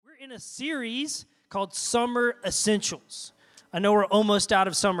in a series called Summer Essentials. I know we're almost out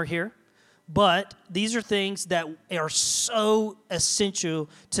of summer here, but these are things that are so essential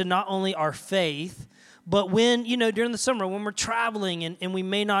to not only our faith, but when, during the summer, when we're traveling and we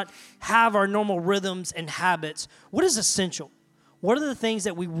may not have our normal rhythms and habits, what is essential? What are the things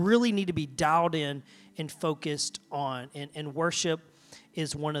that we really need to be dialed in and focused on? And worship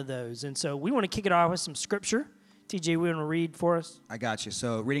is one of those. And so we want to kick it off with some scripture. TJ, we want to read for us? I got you.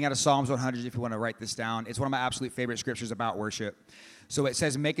 So reading out of Psalms 100, if you want to write this down, it's one of my absolute favorite scriptures about worship. So it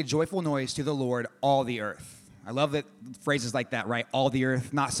says, make a joyful noise to the Lord, all the earth. I love that phrases like that, right? All the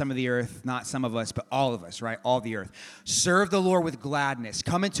earth, not some of the earth, not some of us, but all of us, right? All the earth. Serve the Lord with gladness.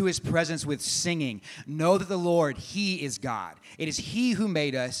 Come into his presence with singing. Know that the Lord, he is God. It is he who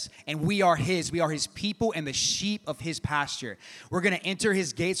made us, and we are his. We are his people and the sheep of his pasture. We're going to enter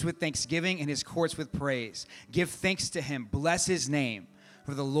his gates with thanksgiving and his courts with praise. Give thanks to him. Bless his name.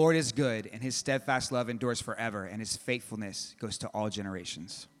 For the Lord is good, and his steadfast love endures forever, and his faithfulness goes to all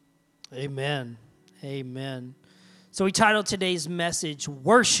generations. Amen. Amen. So we titled today's message,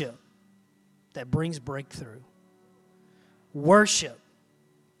 Worship That Brings Breakthrough. Worship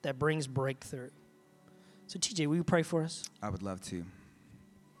that brings breakthrough. So TJ, will you pray for us? I would love to.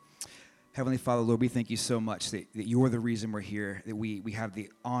 Heavenly Father, Lord, we thank you so much that you are the reason we're here, that we have the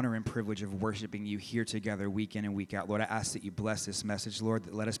honor and privilege of worshiping you here together week in and week out. Lord, I ask that you bless this message, Lord,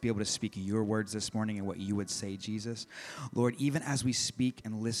 that let us be able to speak your words this morning and what you would say, Jesus. Lord, even as we speak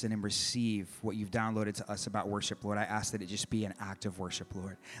and listen and receive what you've downloaded to us about worship, Lord, I ask that it just be an act of worship,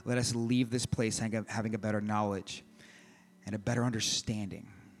 Lord. Let us leave this place having a better knowledge and a better understanding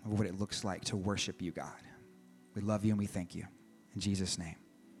of what it looks like to worship you, God. We love you and we thank you. In Jesus' name.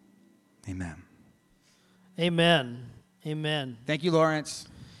 Amen. Amen. Amen. Thank you, Lawrence.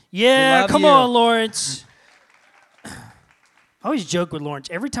 Yeah, come on, Lawrence. I always joke with Lawrence.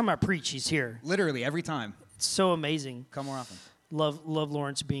 Every time I preach, he's here. Literally, every time. It's so amazing. Come more often. Love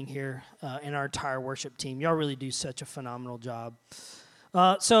Lawrence being here and our entire worship team. Y'all really do such a phenomenal job.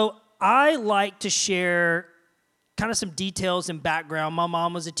 So I like to share kind of some details and background. My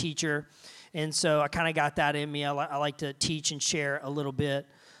mom was a teacher, and so I kind of got that in me. I like to teach and share a little bit.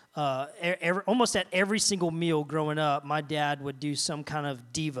 Almost at every single meal growing up, my dad would do some kind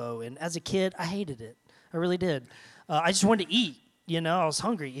of Devo, and as a kid, I hated it. I really did. I just wanted to eat. I was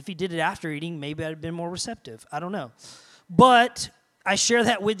hungry. If he did it after eating, maybe I'd have been more receptive. I don't know. But I share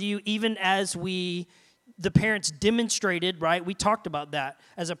that with you even as the parents demonstrated, right? We talked about that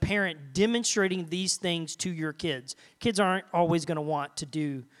as a parent, demonstrating these things to your kids. Kids aren't always going to want to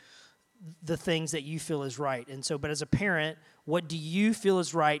do the things that you feel is right. And so, but as a parent, what do you feel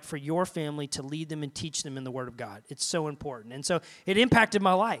is right for your family to lead them and teach them in the Word of God? It's so important. And so it impacted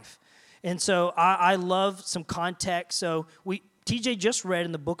my life. And so I love some context. So TJ just read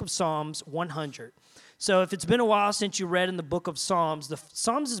in the book of Psalms 100. So if it's been a while since you read in the book of Psalms, the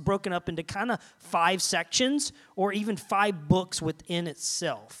Psalms is broken up into kind of 5 sections or even 5 books within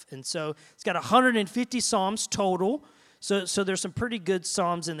itself. And so it's got 150 Psalms total. So there's some pretty good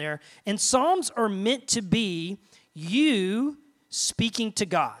Psalms in there. And Psalms are meant to be you speaking to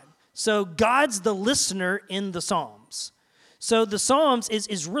God. So God's the listener in the Psalms. So the Psalms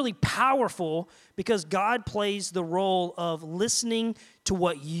is really powerful because God plays the role of listening to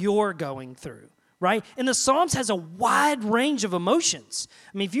what you're going through, right? And the Psalms has a wide range of emotions.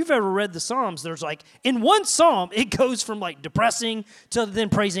 I mean, if you've ever read the Psalms, there's in one Psalm, it goes from depressing to then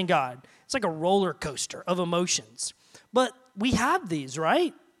praising God. It's like a roller coaster of emotions. But we have these,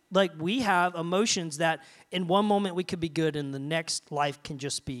 right? We have emotions that in one moment we could be good and the next life can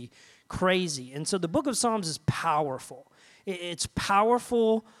just be crazy. And so the book of Psalms is powerful. It's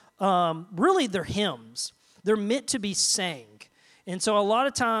powerful. Really, they're hymns. They're meant to be sang. And so a lot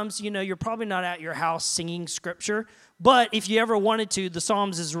of times, you're probably not at your house singing scripture, but if you ever wanted to, the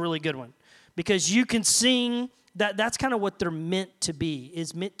Psalms is a really good one because you can sing. That's kind of what they're meant to be,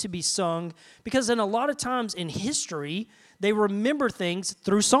 is meant to be sung. Because in a lot of times in history, they remember things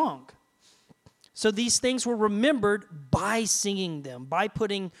through song. So these things were remembered by singing them, by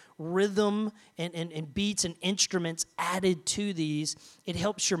putting rhythm and beats and instruments added to these. It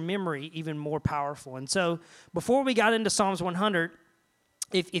helps your memory even more powerful. And so before we got into Psalms 100,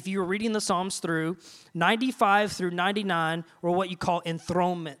 if you were reading the Psalms through, 95 through 99 were what you call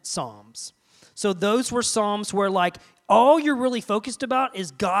enthronement Psalms. So those were Psalms where all you're really focused about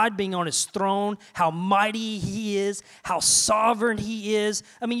is God being on his throne, how mighty he is, how sovereign he is.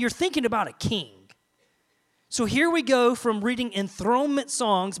 I mean, you're thinking about a king. So here we go from reading enthronement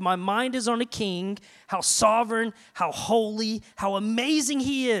songs, my mind is on a king, how sovereign, how holy, how amazing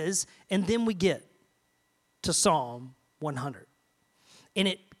he is, and then we get to Psalm 100. And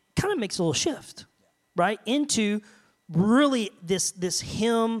it kind of makes a little shift, right? Into really this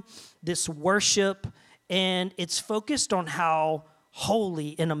hymn, this worship, and it's focused on how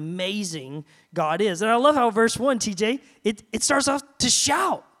holy and amazing God is. And I love how verse 1, TJ, it starts off to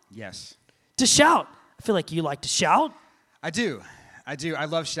shout. Yes. To shout. I feel like you like to shout. I do. I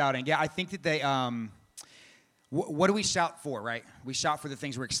love shouting. Yeah, I think that they, what do we shout for, right? We shout for the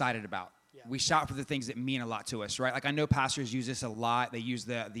things we're excited about. Yeah. We shout for the things that mean a lot to us, right? Like I know pastors use this a lot. They use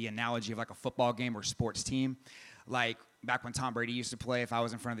the analogy of like a football game or sports team. Like back when Tom Brady used to play, if I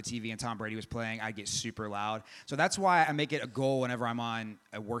was in front of the TV and Tom Brady was playing, I'd get super loud. So that's why I make it a goal whenever I'm on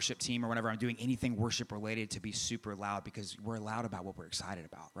a worship team or whenever I'm doing anything worship related to be super loud, because we're loud about what we're excited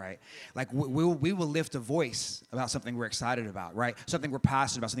about, right? Like we will lift a voice about something we're excited about, right? Something we're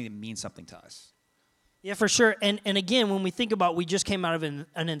passionate about, something that means something to us. Yeah, for sure. And again, when we think about, we just came out of an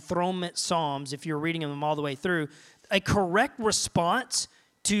enthronement Psalms, if you're reading them all the way through, a correct response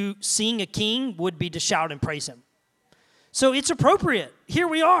to seeing a king would be to shout and praise him. So it's appropriate. Here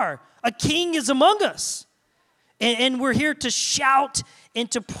we are. A king is among us. And we're here to shout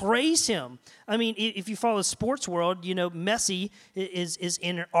and to praise him. I mean, if you follow the sports world, you know, Messi is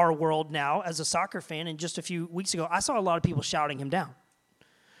in our world now as a soccer fan. And just a few weeks ago, I saw a lot of people shouting him down.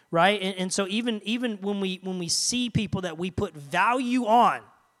 Right? And so even when we see people that we put value on,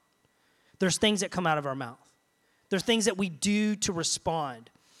 there's things that come out of our mouth. There's things that we do to respond.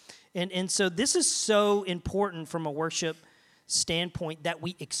 And so this is so important from a worship standpoint, that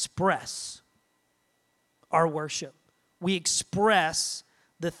we express our worship. We express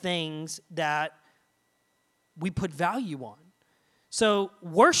the things that we put value on. So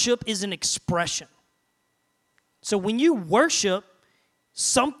worship is an expression. So when you worship,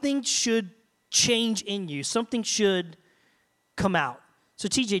 something should change in you. Something should come out. So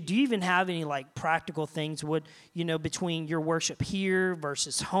TJ, do you even have any like practical things between your worship here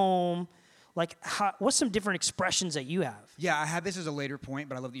versus home? Like, what's some different expressions that you have? Yeah, I had this as a later point,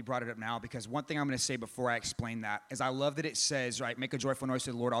 but I love that you brought it up now, because one thing I'm going to say before I explain that is I love that it says, right, make a joyful noise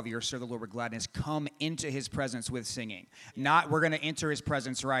to the Lord, all the earth, serve the Lord with gladness, come into his presence with singing. Not we're going to enter his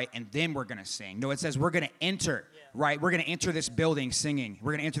presence, right, and then we're going to sing. No, it says we're going to enter, right? We're going to enter this building singing.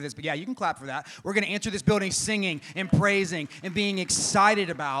 We're going to enter this, but yeah, you can clap for that. We're going to enter this building singing and praising and being excited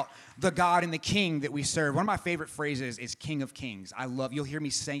about the God and the King that we serve. One of my favorite phrases is King of Kings. You'll hear me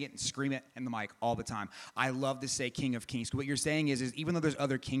sing it and scream it in the mic all the time. I love to say King of Kings. What you're saying is even though there's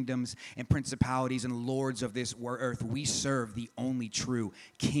other kingdoms and principalities and lords of this earth, we serve the only true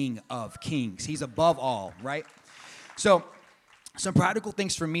King of Kings. He's above all, right? So some practical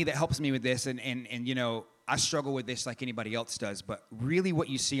things for me that helps me with this, and you know, I struggle with this like anybody else does, but really what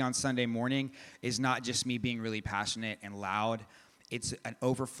you see on Sunday morning is not just me being really passionate and loud. It's an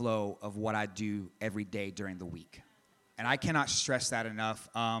overflow of what I do every day during the week. And I cannot stress that enough.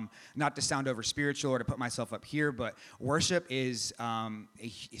 Not to sound over spiritual or to put myself up here, but worship is,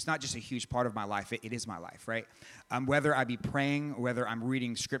 it's not just a huge part of my life. It is my life, right? Whether I be praying, whether I'm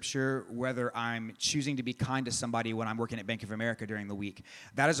reading scripture, whether I'm choosing to be kind to somebody when I'm working at Bank of America during the week,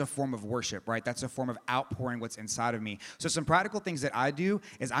 that is a form of worship, right? That's a form of outpouring what's inside of me. So some practical things that I do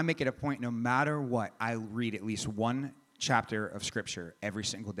is I make it a point, no matter what, I read at least one chapter of scripture every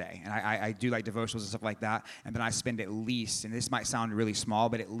single day. And I do like devotionals and stuff like that. And then I spend at least, and this might sound really small,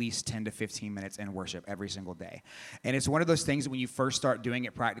 but at least 10 to 15 minutes in worship every single day. And it's one of those things that when you first start doing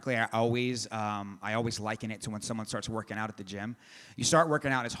it practically, I always liken it to when someone starts working out at the gym. You start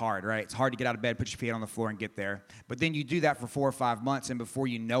working out, it's hard, right? It's hard to get out of bed, put your feet on the floor and get there. But then you do that for 4 or 5 months, and before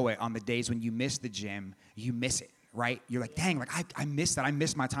you know it, on the days when you miss the gym, you miss it. Right? You're like, dang, like I missed that. I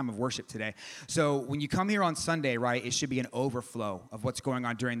missed my time of worship today. So when you come here on Sunday, right, it should be an overflow of what's going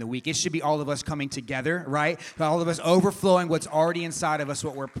on during the week. It should be all of us coming together, right? All of us overflowing what's already inside of us,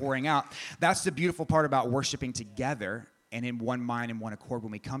 what we're pouring out. That's the beautiful part about worshiping together and in one mind and one accord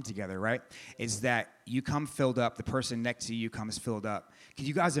when we come together, right? Is that you come filled up, the person next to you comes filled up. Can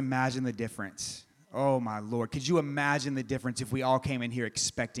you guys imagine the difference? Oh, my Lord. Could you imagine the difference if we all came in here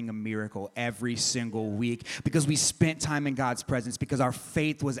expecting a miracle every single week because we spent time in God's presence, because our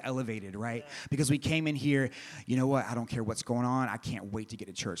faith was elevated, right? Because we came in here, you know what? I don't care what's going on. I can't wait to get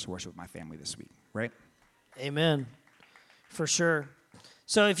to church to worship with my family this week, right? Amen. For sure.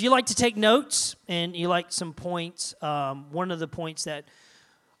 So if you like to take notes and you like some points, one of the points that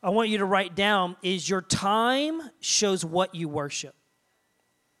I want you to write down is your time shows what you worship.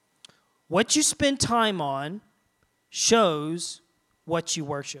 What you spend time on shows what you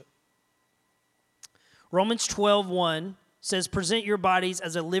worship. Romans 12:1 says, present your bodies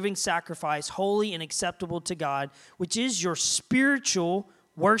as a living sacrifice, holy and acceptable to God, which is your spiritual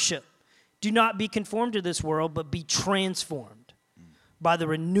worship. Do not be conformed to this world, but be transformed by the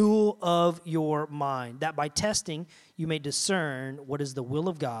renewal of your mind, that by testing you may discern what is the will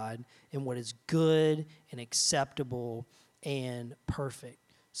of God and what is good and acceptable and perfect.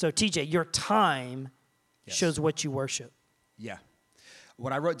 So, TJ, your time shows what you worship. Yeah.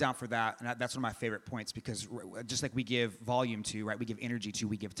 What I wrote down for that, and that's one of my favorite points, because just like we give volume to, right, we give energy to,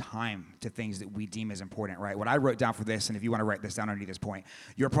 we give time to things that we deem as important, right? What I wrote down for this, and if you want to write this down underneath this point,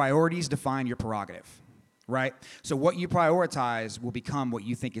 your priorities define your prerogative, right? So what you prioritize will become what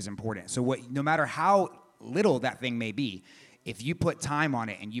you think is important. So no matter how little that thing may be, if you put time on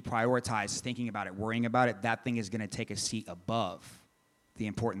it and you prioritize thinking about it, worrying about it, that thing is going to take a seat above the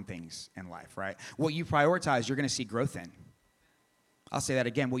important things in life, right? What you prioritize, you're going to see growth in. I'll say that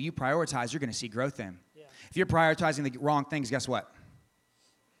again. What you prioritize, you're going to see growth in. Yeah. If you're prioritizing the wrong things, guess what?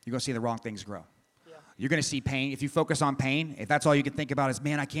 You're going to see the wrong things grow. Yeah. You're going to see pain. If you focus on pain, if that's all you can think about is,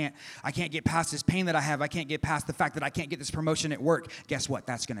 man, I can't get past this pain that I have. I can't get past the fact that I can't get this promotion at work. Guess what?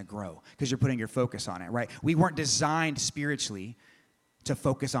 That's going to grow because you're putting your focus on it, right? We weren't designed spiritually to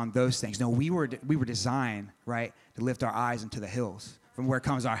focus on those things. No, we were designed, right, to lift our eyes into the hills from where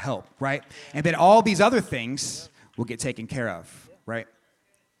comes our help, right? And then all these other things will get taken care of. Right?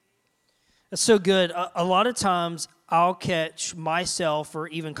 That's so good. A lot of times I'll catch myself, or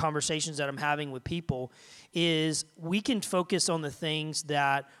even conversations that I'm having with people, is we can focus on the things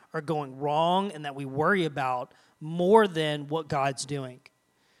that are going wrong and that we worry about more than what God's doing.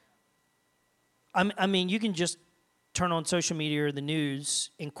 I mean, you can just turn on social media or the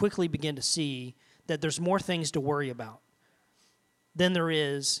news and quickly begin to see that there's more things to worry about than there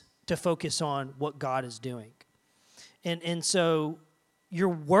is to focus on what God is doing. And so your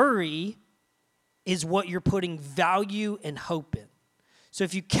worry is what you're putting value and hope in. So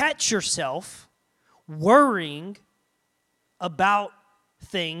if you catch yourself worrying about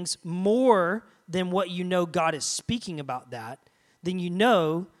things more than what you know God is speaking about that, then you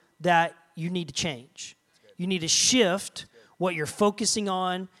know that you need to change. You need to shift what you're focusing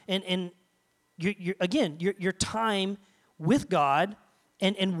on and your time with God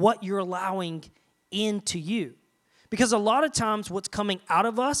and what you're allowing into you. Because a lot of times what's coming out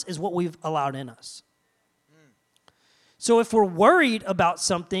of us is what we've allowed in us. So if we're worried about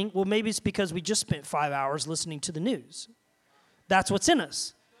something, well, maybe it's because we just spent 5 hours listening to the news. That's what's in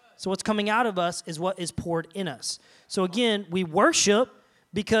us. So what's coming out of us is what is poured in us. So again, we worship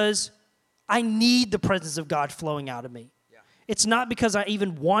because I need the presence of God flowing out of me. Yeah. It's not because I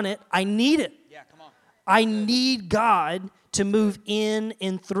even want it. I need it. Yeah, come on. I need God to move in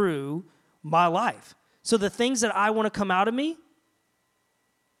and through my life. So the things that I want to come out of me,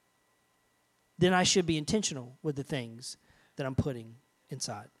 then I should be intentional with the things that I'm putting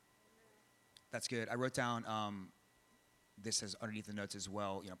inside. That's good. I wrote down this is underneath the notes as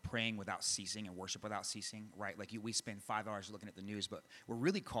well, praying without ceasing and worship without ceasing, right? Like we spend 5 hours looking at the news, but we're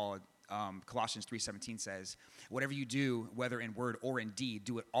really called, Colossians 3:17 says, whatever you do, whether in word or in deed,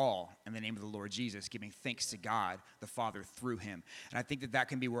 do it all in the name of the Lord Jesus, giving thanks to God, the Father, through him. And I think that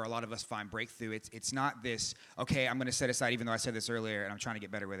can be where a lot of us find breakthrough. It's not this, okay, I'm going to set aside, even though I said this earlier and I'm trying to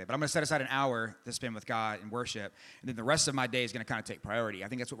get better with it, but I'm going to set aside an hour to spend with God and worship, and then the rest of my day is going to kind of take priority. I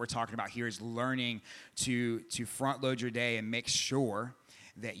think that's what we're talking about here, is learning to front load your day and make sure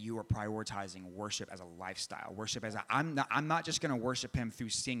that you are prioritizing worship as a lifestyle. Worship as I'm not just going to worship him through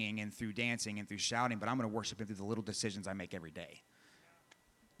singing and through dancing and through shouting, but I'm going to worship him through the little decisions I make every day.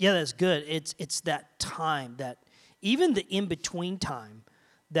 Yeah, that's good. It's that time, that even the in-between time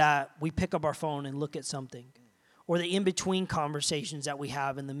that we pick up our phone and look at something, or the in-between conversations that we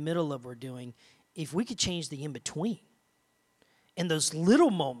have in the middle of what we're doing, if we could change the in-between and those little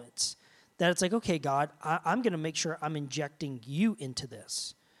moments, that it's like, okay, God, I'm going to make sure I'm injecting you into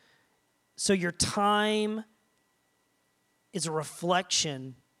this. So your time is a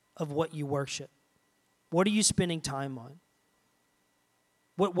reflection of what you worship. What are you spending time on?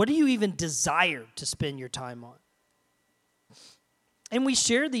 What do you even desire to spend your time on? And we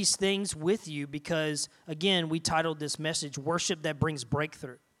share these things with you because, again, we titled this message, Worship That Brings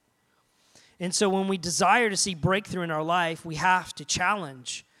Breakthrough. And so when we desire to see breakthrough in our life, we have to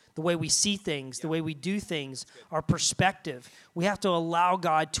challenge the way we see things, the way we do things, our perspective. We have to allow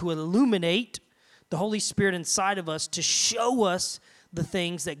God to illuminate the Holy Spirit inside of us to show us the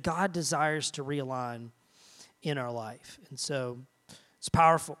things that God desires to realign in our life. And so it's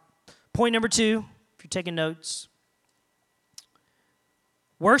powerful. Point number 2, if you're taking notes,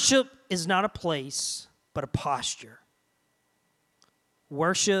 worship is not a place, but a posture.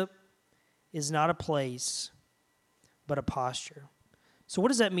 Worship is not a place, but a posture. So what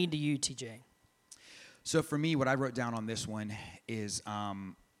does that mean to you, TJ? So for me, what I wrote down on this one is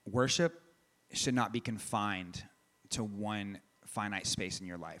worship should not be confined to one finite space in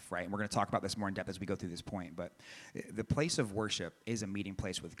your life, right? And we're going to talk about this more in depth as we go through this point. But the place of worship is a meeting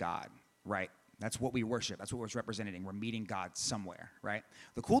place with God, right? That's what we worship. That's what we're representing. We're meeting God somewhere, right?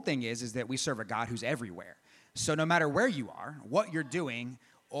 The cool thing is that we serve a God who's everywhere. So no matter where you are, what you're doing,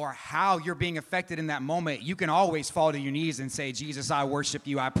 or how you're being affected in that moment, you can always fall to your knees and say, Jesus, I worship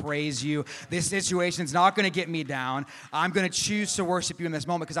you. I praise you. This situation's not going to get me down. I'm going to choose to worship you in this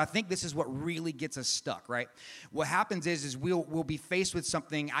moment, because I think this is what really gets us stuck, right? What happens is we'll be faced with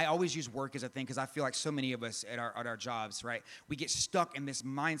something. I always use work as a thing, because I feel like so many of us at our jobs, right? We get stuck in this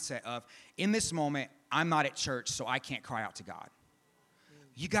mindset of, in this moment, I'm not at church, so I can't cry out to God.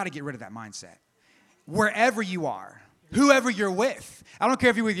 You got to get rid of that mindset. Wherever you are, whoever you're with. I don't care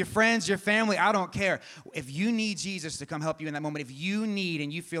if you're with your friends, your family, I don't care. If you need Jesus to come help you in that moment, if you need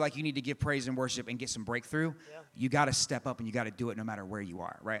and you feel like you need to give praise and worship and get some breakthrough, you got to step up and you got to do it no matter where you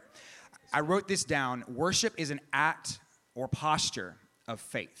are, right? I wrote this down. Worship is an act or posture of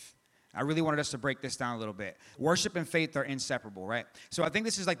faith. I really wanted us to break this down a little bit. Worship and faith are inseparable, right? So I think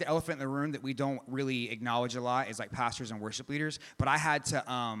this is like the elephant in the room that we don't really acknowledge a lot, is like pastors and worship leaders. But I had to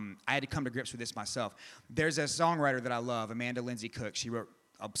come to grips with this myself. There's a songwriter that I love, Amanda Lindsay Cook. She wrote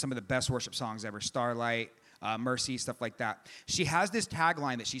some of the best worship songs ever, Starlight, Mercy, stuff like that. She has this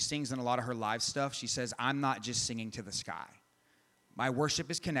tagline that she sings in a lot of her live stuff. She says, I'm not just singing to the sky. My worship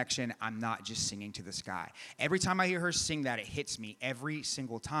is connection. I'm not just singing to the sky. Every time I hear her sing that, it hits me every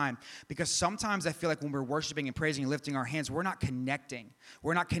single time, because sometimes I feel like when we're worshiping and praising and lifting our hands, we're not connecting.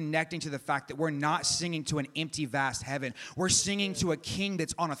 We're not connecting to the fact that we're not singing to an empty, vast heaven. We're singing to a king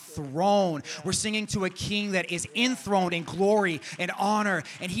that's on a throne. We're singing to a king that is enthroned in glory and honor,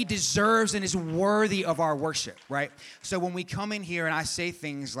 and he deserves and is worthy of our worship, right? So when we come in here and I say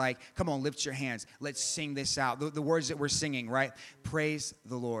things like, come on, lift your hands. Let's sing this out. The words that we're singing, right? Praise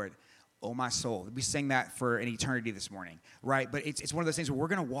the Lord, oh my soul. We sang that for an eternity this morning, right? But it's one of those things where we're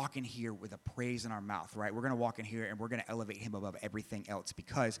going to walk in here with a praise in our mouth, right? We're going to walk in here and we're going to elevate him above everything else,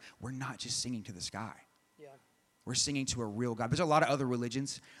 because we're not just singing to the sky. Yeah. We're singing to a real God. There's a lot of other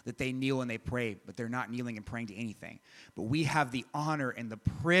religions that they kneel and they pray, but they're not kneeling and praying to anything. But we have the honor and the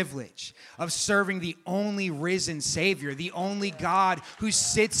privilege of serving the only risen Savior, the only God who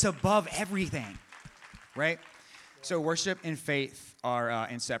sits above everything, right? So worship and faith are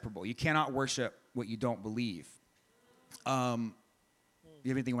inseparable. You cannot worship what you don't believe. You have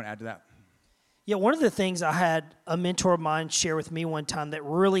anything you want to add to that? Yeah, one of the things I had a mentor of mine share with me one time that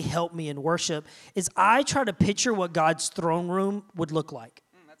really helped me in worship is I try to picture what God's throne room would look like.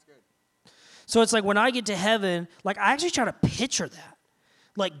 That's good. So it's like when I get to heaven, like I actually try to picture that.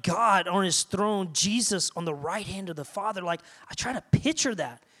 Like God on his throne, Jesus on the right hand of the Father. Like I try to picture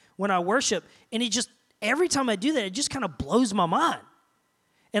that when I worship, and every time I do that, it just kind of blows my mind.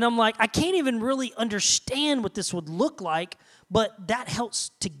 And I'm like, I can't even really understand what this would look like, but that helps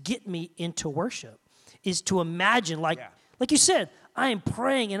to get me into worship, is to imagine, like you said, I am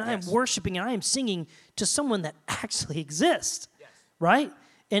praying and I am worshiping and I am singing to someone that actually exists, right?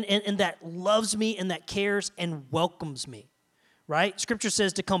 And that loves me and that cares and welcomes me, right? Scripture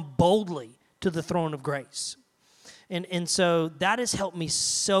says to come boldly to the throne of grace. And so that has helped me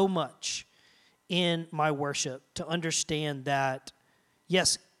so much in my worship, to understand that,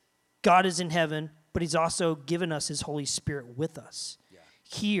 yes, God is in heaven, but he's also given us his Holy Spirit with us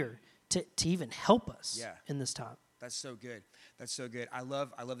here to even help us in this time. That's so good. That's so good. I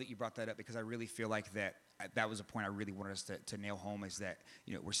love that you brought that up, because I really feel like that was a point I really wanted us to nail home, is that,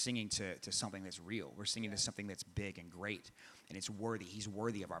 we're singing to something that's real. We're singing to something that's big and great, and it's worthy. He's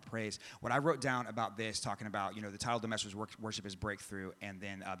worthy of our praise. What I wrote down about this, talking about, the title of the message was worship is breakthrough, and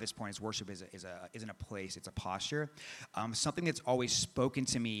then this point is worship isn't a place, it's a posture. Something that's always spoken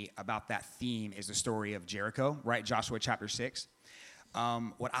to me about that theme is the story of Jericho, right? Joshua chapter 6.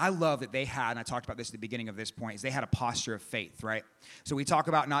 What I love that they had, and I talked about this at the beginning of this point, is they had a posture of faith, right? So we talk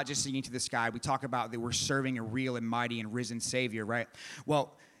about not just singing to the sky. We talk about that we're serving a real and mighty and risen Savior, right?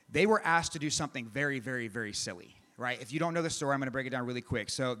 Well, they were asked to do something very, very, very silly, right? If you don't know the story, I'm going to break it down really quick.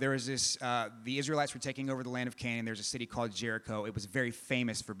 So there was this, the Israelites were taking over the land of Canaan. There's a city called Jericho. It was very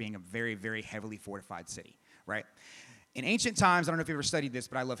famous for being a very, very heavily fortified city, right? In ancient times, I don't know if you've ever studied this,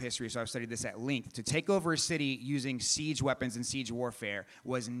 but I love history, so I've studied this at length. To take over a city using siege weapons and siege warfare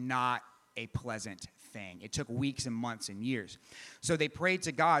was not a pleasant thing. It took weeks and months and years. So they prayed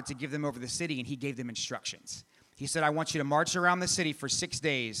to God to give them over the city, and he gave them instructions. He said, I want you to march around the city for 6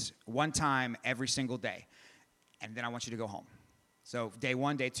 days, one time every single day, and then I want you to go home. So day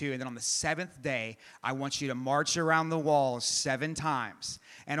 1, day 2, and then on the 7th day, I want you to march around the walls 7 times.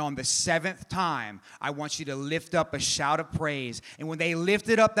 And on the 7th time, I want you to lift up a shout of praise. And when they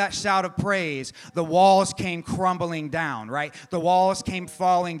lifted up that shout of praise, the walls came crumbling down, right? The walls came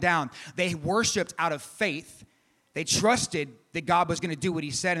falling down. They worshiped out of faith. They trusted that God was going to do what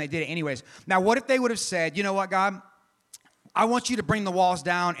he said, and they did it anyways. Now, what if they would have said, you know what, God? I want you to bring the walls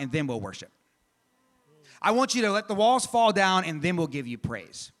down, and then we'll worship. I want you to let the walls fall down, and then we'll give you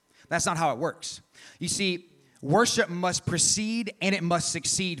praise. That's not how it works. You see, worship must precede and it must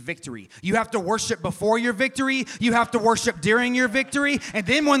succeed victory. You have to worship before your victory. You have to worship during your victory. And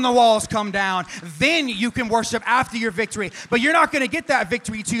then when the walls come down, then you can worship after your victory. But you're not going to get that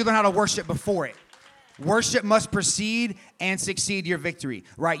victory until you learn how to worship before it. Worship must precede and succeed your victory,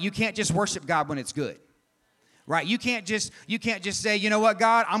 right? You can't just worship God when it's good. Right? You can't just say, you know what,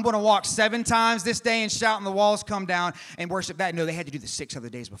 God, I'm going to walk 7 times this day and shout and the walls come down and worship that. No, they had to do the 6 other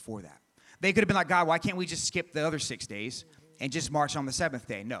days before that. They could have been like, God, why can't we just skip the other 6 days and just march on the 7th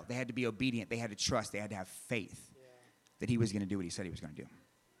day? No, they had to be obedient. They had to trust. They had to have faith that he was going to do what he said he was going to do.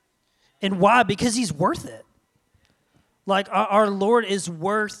 And why? Because he's worth it. Like our Lord is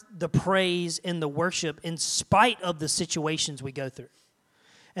worth the praise and the worship in spite of the situations we go through.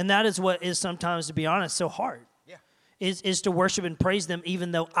 And that is what is sometimes, to be honest, so hard. Is to worship and praise them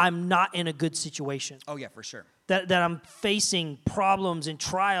even though I'm not in a good situation. Oh, yeah, for sure. That I'm facing problems and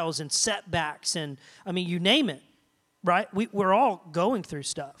trials and setbacks and, I mean, you name it, right? We're all going through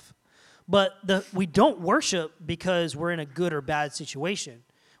stuff. But we don't worship because we're in a good or bad situation.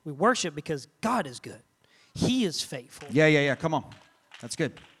 We worship because God is good. He is faithful. Yeah. Come on. That's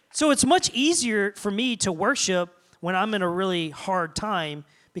good. So it's much easier for me to worship when I'm in a really hard time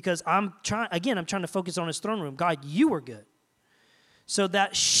because I'm trying to focus on his throne room. God, you are good. So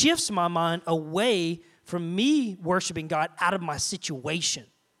that shifts my mind away from me worshiping God out of my situation.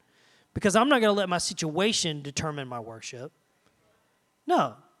 Because I'm not going to let my situation determine my worship.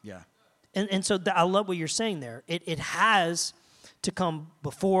 No. Yeah. And so I love what you're saying there. It has to come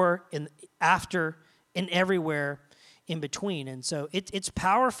before and after and everywhere in between. And so it's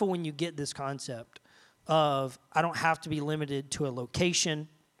powerful when you get this concept of I don't have to be limited to a location.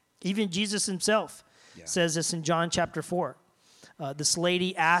 Even Jesus himself says this in John chapter 4. This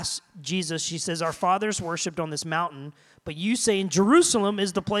lady asks Jesus, she says, our fathers worshipped on this mountain, but you say in Jerusalem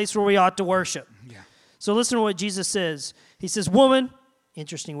is the place where we ought to worship. Yeah. So listen to what Jesus says. He says, woman,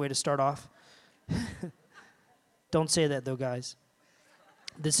 interesting way to start off. Don't say that though, guys.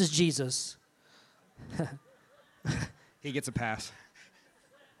 This is Jesus. He gets a pass.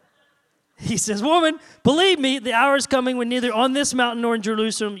 He says, woman, believe me, the hour is coming when neither on this mountain nor in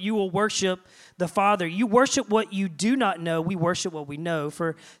Jerusalem you will worship the Father. You worship what you do not know. We worship what we know,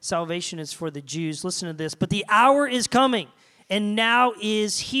 for salvation is for the Jews. Listen to this. But the hour is coming, and now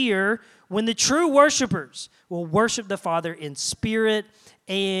is here, when the true worshipers will worship the Father in spirit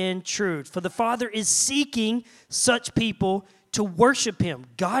and truth. For the Father is seeking such people to worship him.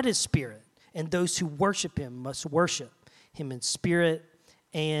 God is spirit, and those who worship him must worship him in spirit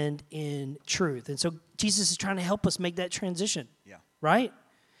and in truth. And so Jesus is trying to help us make that transition. Yeah. Right?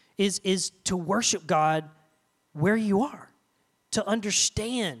 Is to worship God where you are, to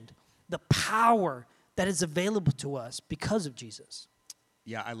understand the power that is available to us because of Jesus.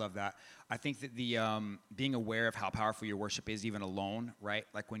 Yeah, I love that. I think that the being aware of how powerful your worship is, even alone, right?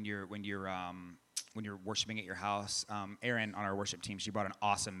 Like when you're worshiping at your house. Erin on our worship team, she brought an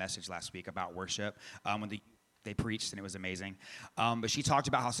awesome message last week about worship. When they preached, and it was amazing. But she talked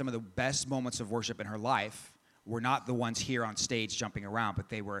about how some of the best moments of worship in her life were not the ones here on stage jumping around, but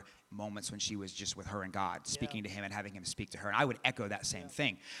they were moments when she was just with her and God, speaking to him and having him speak to her. And I would echo that same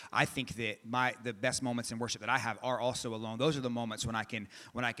thing. I think that the best moments in worship that I have are also alone. Those are the moments when I can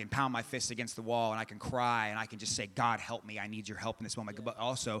pound my fists against the wall and I can cry and I can just say, God, help me. I need your help in this moment. But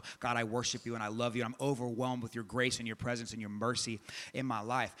also, God, I worship you and I love you. And I'm overwhelmed with your grace and your presence and your mercy in my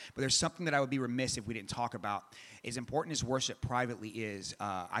life. But there's something that I would be remiss if we didn't talk about. As important as worship privately is,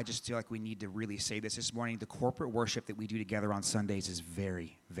 I just feel like we need to really say this morning. The corporate worship that we do together on Sundays is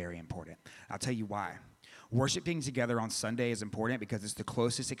very, very important. I'll tell you why. Worshiping together on Sunday is important because it's the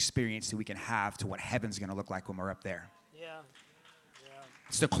closest experience that we can have to what heaven's going to look like when we're up there. Yeah.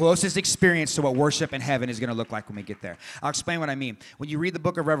 It's the closest experience to what worship in heaven is going to look like when we get there. I'll explain what I mean. When you read the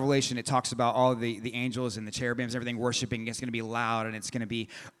book of Revelation, it talks about all the angels and the cherubims, everything worshiping. It's going to be loud and it's going to be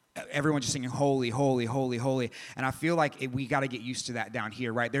everyone just singing holy, holy, holy, holy. And I feel like we got to get used to that down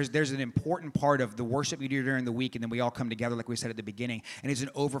here, right? There's an important part of the worship you do during the week, and then we all come together like we said at the beginning, and it's an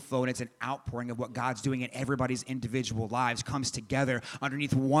overflow and it's an outpouring of what God's doing in everybody's individual lives comes together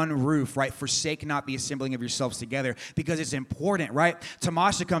underneath one roof, right? Forsake not the assembling of yourselves together, because it's important, right?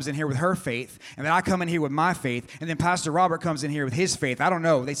 Tamasha comes in here with her faith, and then I come in here with my faith, and then Pastor Robert comes in here with his faith. I don't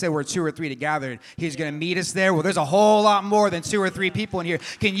know. They say we're 2 or 3 together. He's going to meet us there. Well, there's a whole lot more than 2 or 3 people in here.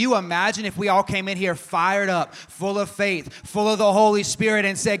 Can you imagine if we all came in here fired up, full of faith, full of the Holy Spirit,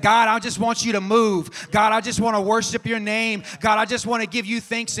 and said, God, I just want you to move. God, I just want to worship your name. God, I just want to give you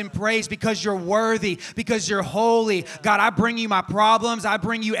thanks and praise because you're worthy, because you're holy. God, I bring you my problems. I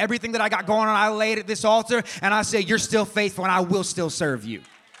bring you everything that I got going on. I lay it at this altar, and I say, you're still faithful, and I will still serve you.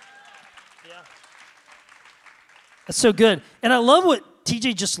 Yeah. That's so good. And I love what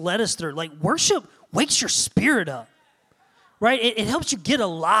TJ just led us through. Like, worship wakes your spirit up, right? It helps you get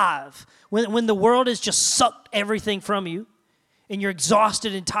alive when the world has just sucked everything from you and you're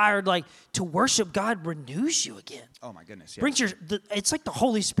exhausted and tired. Like, to worship God renews you again. Oh my goodness. Yeah. Brings it's like the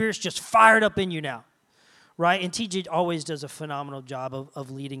Holy Spirit's just fired up in you now, right? And TJ always does a phenomenal job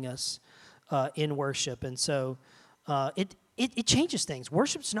of leading us in worship. And so it changes things.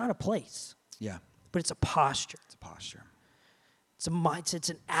 Worship's not a place. Yeah. But it's a posture. It's a posture. It's a mindset. It's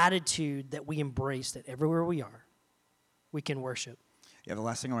an attitude that we embrace, that everywhere we are, we can worship. Yeah, the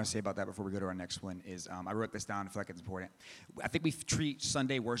last thing I want to say about that before we go to our next one is I wrote this down. I feel like it's important. I think we treat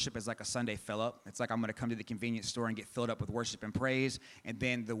Sunday worship as like a Sunday fill-up. It's like I'm going to come to the convenience store and get filled up with worship and praise, and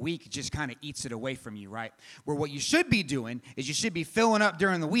then the week just kind of eats it away from you, right? Where what you should be doing is you should be filling up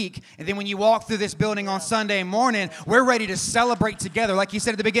during the week, and then when you walk through this building on Sunday morning, we're ready to celebrate together. Like you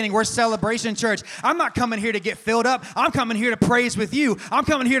said at the beginning, we're Celebration Church. I'm not coming here to get filled up. I'm coming here to praise with you. I'm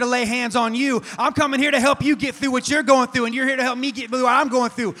coming here to lay hands on you. I'm coming here to help you get through what you're going through, and you're here to help me get through what I'm going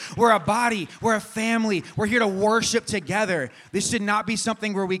through. We're a body. We're a family. We're here to worship together. This should not be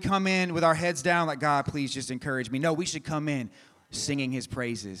something where we come in with our heads down like, God, please just encourage me. No, we should come in singing his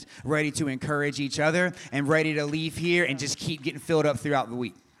praises, ready to encourage each other and ready to leave here and just keep getting filled up throughout the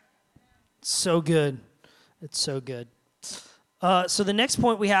week. So good. It's so good. So the next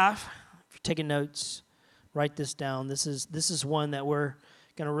point we have, if you're taking notes, write this down. This is one that we're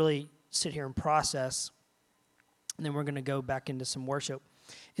going to really sit here and process, and then we're going to go back into some worship.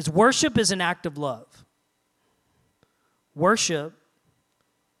 Worship is an act of love. Worship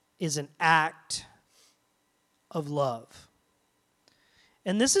is an act of love.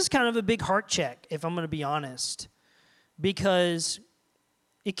 And this is kind of a big heart check, if I'm going to be honest, because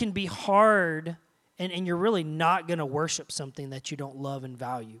it can be hard, and you're really not going to worship something that you don't love and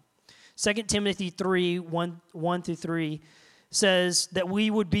value. 2 Timothy 3, 1 through 3 says that we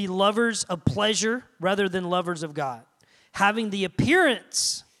would be lovers of pleasure rather than lovers of God, having the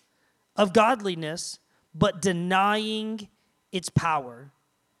appearance of godliness, but denying its power.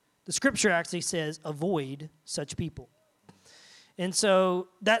 The scripture actually says, avoid such people. And so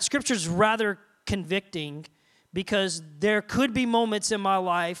that scripture is rather convicting, because there could be moments in my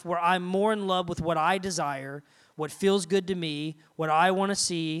life where I'm more in love with what I desire, what feels good to me, what I want to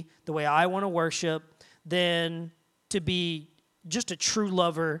see, the way I want to worship, than to be just a true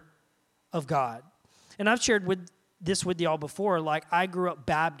lover of God. And I've shared this with y'all before. Like, I grew up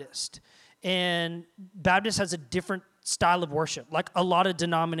Baptist, and Baptist has a different style of worship, like a lot of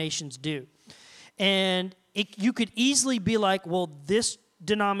denominations do. And you could easily be like, well, this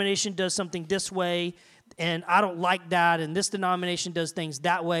denomination does something this way, and I don't like that, and this denomination does things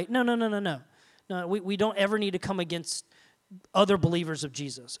that way. No. No, we don't ever need to come against other believers of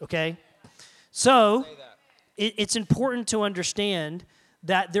Jesus, okay? So it's important to understand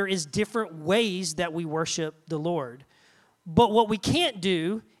that there is different ways that we worship the Lord. But what we can't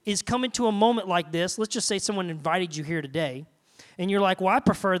do is come into a moment like this. Let's just say someone invited you here today, and you're like, well, I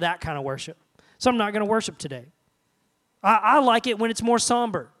prefer that kind of worship, so I'm not going to worship today. I like it when it's more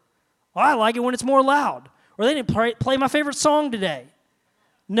somber. I like it when it's more loud. Or they didn't play my favorite song today.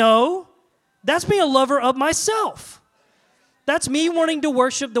 No, that's being a lover of myself. That's me wanting to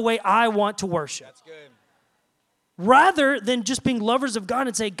worship the way I want to worship. That's good. Rather than just being lovers of God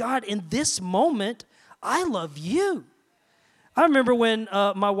and say, God, in this moment, I love you. I remember when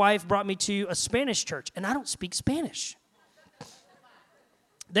my wife brought me to a Spanish church, and I don't speak Spanish.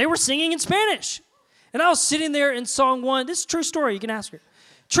 They were singing in Spanish. And I was sitting there in song 1. This is a true story. You can ask her.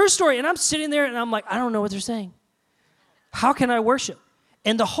 True story. And I'm sitting there, and I'm like, I don't know what they're saying. How can I worship?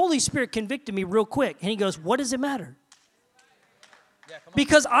 And the Holy Spirit convicted me real quick. And he goes, what does it matter? Yeah,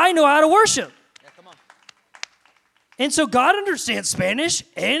 because I know how to worship. Yeah, come on. And so God understands Spanish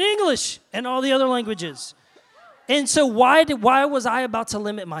and English and all the other languages. And so why was I about to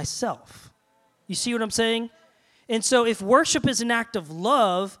limit myself? You see what I'm saying? And so if worship is an act of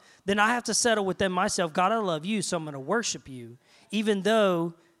love, then I have to settle within myself, God, I love you, so I'm going to worship you, even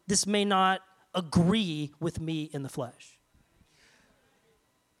though this may not agree with me in the flesh.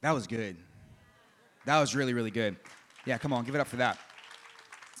 That was good. That was really, really good. Yeah, come on, give it up for that.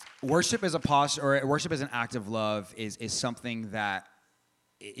 Worship as a posture, or worship as an act of love is something that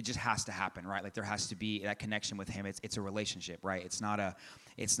it just has to happen, right? Like there has to be that connection with him. It's a relationship, right? It's not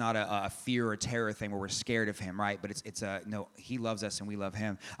a fear or terror thing where we're scared of him, right? But no, he loves us and we love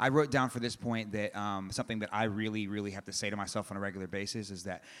him. I wrote down for this point that something that I really, really have to say to myself on a regular basis is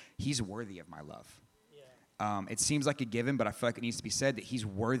that he's worthy of my love. Yeah. It seems like a given, but I feel like it needs to be said that he's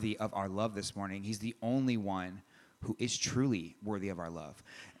worthy of our love this morning. He's the only one who is truly worthy of our love.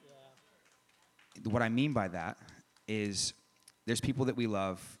 Yeah. What I mean by that is there's people that we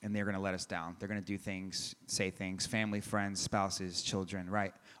love, and they're going to let us down. They're going to do things, say things, family, friends, spouses, children,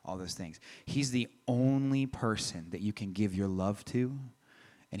 right? All those things. He's the only person that you can give your love to,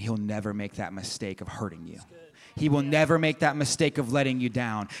 and he'll never make that mistake of hurting you. He will never make that mistake of letting you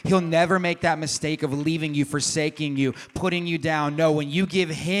down. He'll never make that mistake of leaving you, forsaking you, putting you down. No, when you give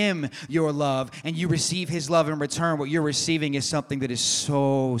him your love and you receive his love in return, what you're receiving is something that is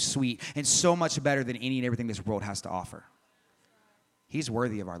so sweet and so much better than any and everything this world has to offer. He's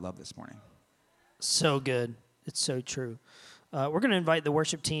worthy of our love this morning. So good. It's so true. We're going to invite the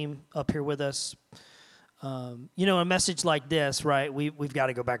worship team up here with us. A message like this, right? We've got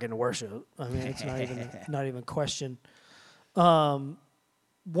to go back into worship. I mean, it's not even a question. One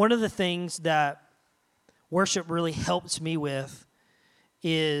of the things that worship really helps me with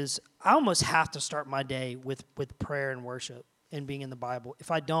is I almost have to start my day with prayer and worship and being in the Bible.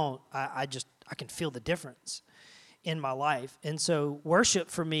 If I don't, I can feel the difference in my life. And so worship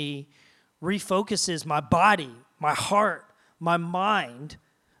for me refocuses my body, my heart, my mind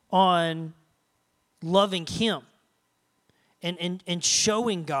on loving him and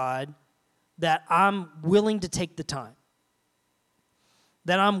showing God that I'm willing to take the time,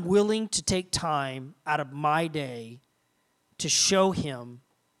 that I'm willing to take time out of my day to show him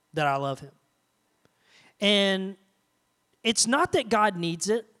that I love him. And it's not that God needs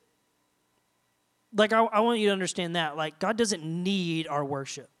it. Like, I want you to understand that. Like, God doesn't need our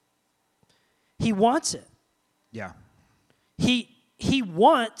worship. He wants it. Yeah. He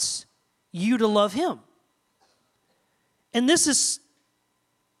wants you to love him. And this is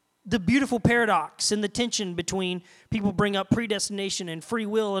the beautiful paradox and the tension between people bring up predestination and free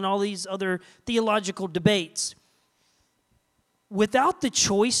will and all these other theological debates. Without the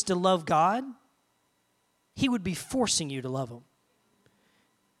choice to love God, he would be forcing you to love him.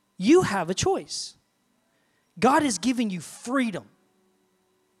 You have a choice. God is giving you freedom.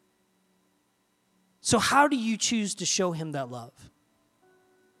 So how do you choose to show him that love?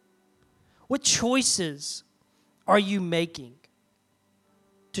 What choices are you making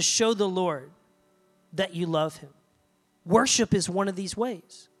to show the Lord that you love him? Worship is one of these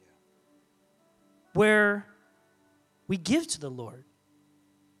ways where we give to the Lord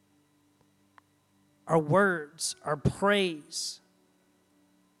our words, our praise,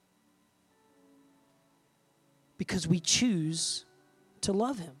 because we choose to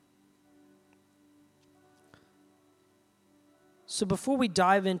love him. So before we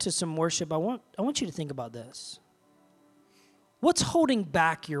dive into some worship, I want you to think about this. What's holding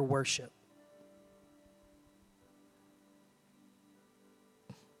back your worship?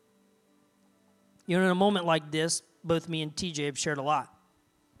 In a moment like this, both me and TJ have shared a lot.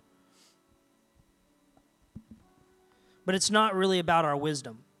 But it's not really about our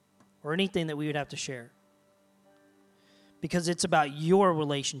wisdom or anything that we would have to share. Because it's about your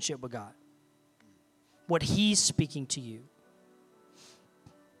relationship with God. What he's speaking to you.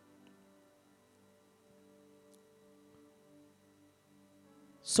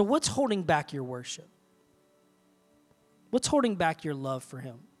 So what's holding back your worship? What's holding back your love for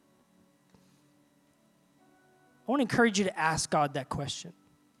him? I want to encourage you to ask God that question.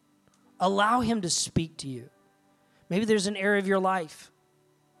 Allow him to speak to you. Maybe there's an area of your life.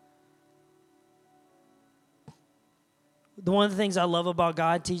 One of the things I love about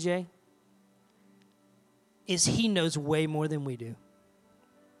God, TJ, is he knows way more than we do.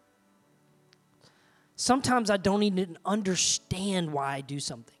 Sometimes I don't even understand why I do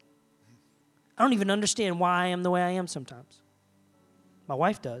something. I don't even understand why I am the way I am sometimes. My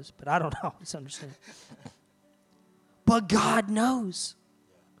wife does, but I don't always understand. But God knows.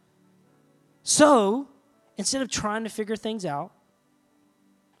 So, instead of trying to figure things out,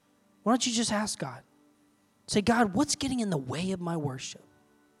 why don't you just ask God? Say, God, what's getting in the way of my worship?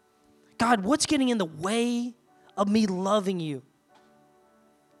 God, what's getting in the way of me loving you.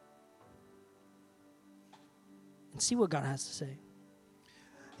 And see what God has to say.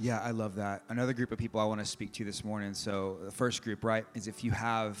 Yeah, I love that. Another group of people I want to speak to this morning. So the first group, right, is if you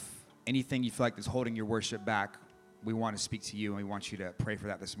have anything you feel like is holding your worship back, we want to speak to you, and we want you to pray for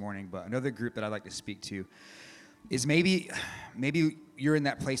that this morning. But another group that I'd like to speak to is maybe you're in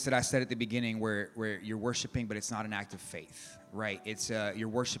that place that I said at the beginning where you're worshiping, but it's not an act of faith, right? It's you're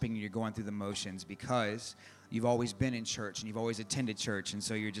worshiping and you're going through the motions because you've always been in church and you've always attended church, and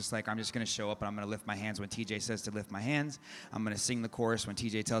so you're just like, I'm just going to show up and I'm going to lift my hands when TJ says to lift my hands. I'm going to sing the chorus when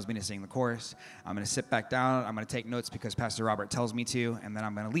TJ tells me to sing the chorus. I'm going to sit back down. I'm going to take notes because Pastor Robert tells me to, and then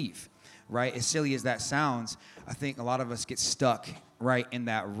I'm going to leave, right? As silly as that sounds, I think a lot of us get stuck, right, in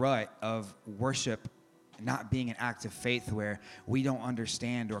that rut of worship not being an act of faith where we don't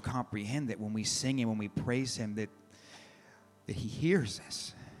understand or comprehend that when we sing and when we praise him, that he hears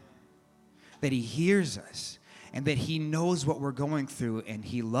us, that he hears us, and that he knows what we're going through, and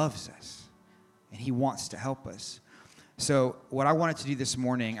he loves us, and he wants to help us. So what I wanted to do this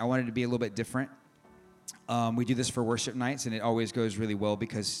morning, I wanted to be a little bit different. We do this for worship nights, and it always goes really well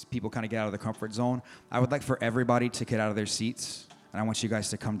because people kind of get out of the comfort zone. I would like for everybody to get out of their seats, and I want you guys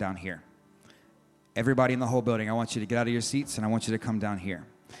to come down here. Everybody in the whole building, I want you to get out of your seats, and I want you to come down here.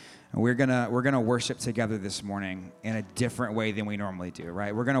 And we're gonna worship together this morning in a different way than we normally do,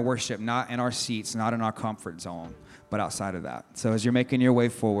 right? We're gonna worship not in our seats, not in our comfort zone, but outside of that. So as you're making your way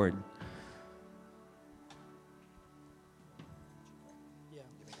forward,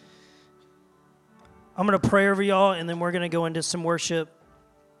 I'm going to pray over y'all, and then we're going to go into some worship.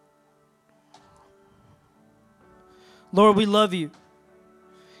 Lord, we love you.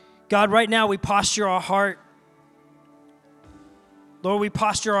 God, right now we posture our heart. Lord, we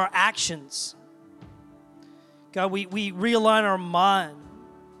posture our actions. God, we realign our mind.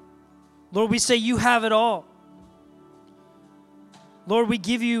 Lord, we say you have it all. Lord, we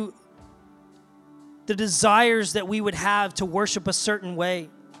give you the desires that we would have to worship a certain way.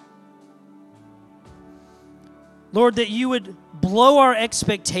 Lord, that you would blow our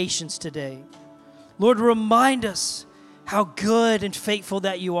expectations today. Lord, remind us how good and faithful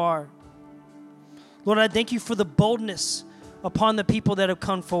that you are. Lord, I thank you for the boldness upon the people that have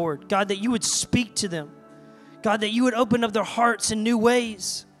come forward. God, that you would speak to them. God, that you would open up their hearts in new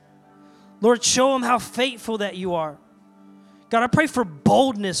ways. Lord, show them how faithful that you are. God, I pray for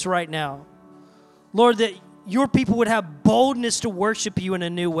boldness right now. Lord, that your people would have boldness to worship you in a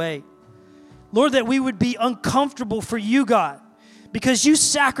new way. Lord, that we would be uncomfortable for you, God, because you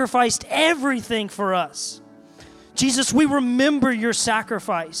sacrificed everything for us. Jesus, we remember your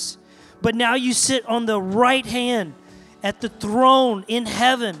sacrifice, but now you sit on the right hand at the throne in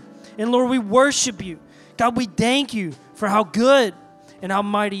heaven. And Lord, we worship you. God, we thank you for how good and how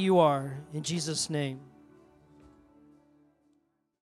mighty you are. In Jesus' name.